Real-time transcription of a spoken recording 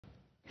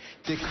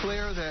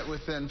declare that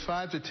within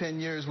 5 to 10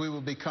 years we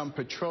will become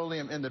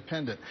petroleum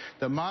independent.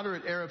 The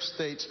moderate Arab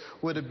states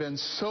would have been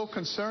so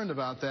concerned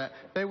about that,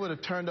 they would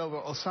have turned over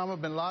Osama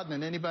bin Laden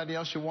and anybody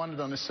else you wanted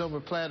on a silver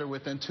platter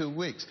within 2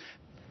 weeks.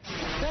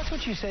 That's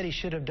what you said he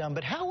should have done,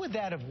 but how would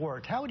that have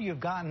worked? How would you have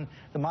gotten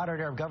the moderate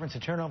Arab governments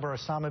to turn over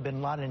Osama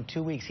bin Laden in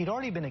 2 weeks? He'd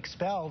already been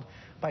expelled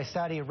by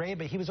Saudi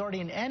Arabia. He was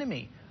already an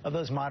enemy of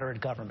those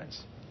moderate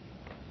governments.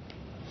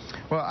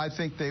 Well, I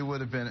think they would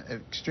have been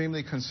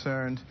extremely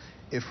concerned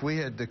if we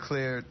had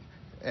declared,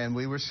 and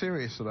we were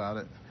serious about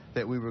it,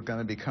 that we were going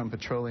to become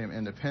petroleum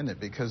independent,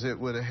 because it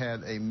would have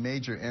had a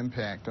major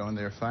impact on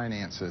their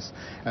finances.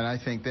 And I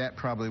think that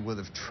probably would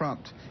have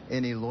trumped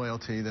any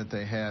loyalty that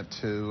they had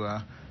to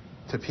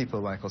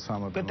people like Osama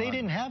bin Laden. But they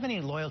didn't have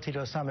any loyalty to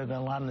Osama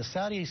bin Laden. The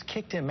Saudis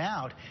kicked him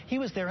out. He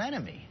was their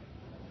enemy.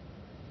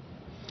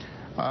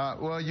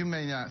 Well, you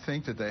may not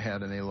think that they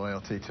had any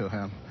loyalty to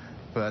him,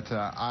 but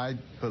I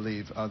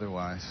believe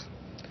otherwise.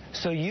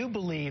 So you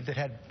believe that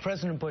had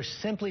President Bush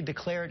simply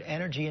declared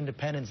energy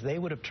independence, they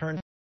would have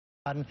turned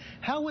bin Laden.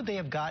 How would they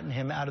have gotten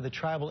him out of the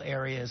tribal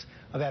areas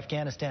of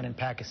Afghanistan and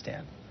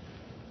Pakistan?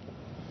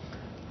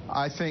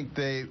 I think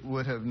they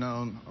would have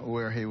known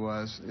where he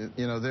was.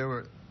 You know, there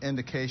were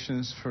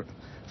indications,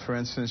 for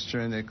instance,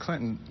 during the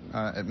Clinton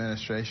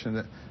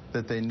administration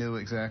that they knew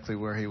exactly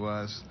where he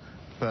was,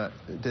 but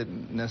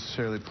didn't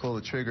necessarily pull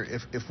the trigger.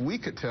 If we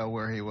could tell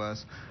where he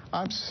was,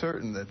 I'm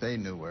certain that they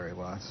knew where he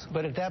was.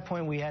 But at that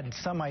point, we had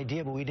some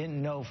idea, but we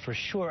didn't know for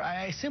sure.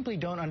 I simply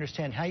don't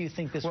understand how you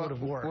think this would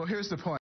have worked. Well, here's the point.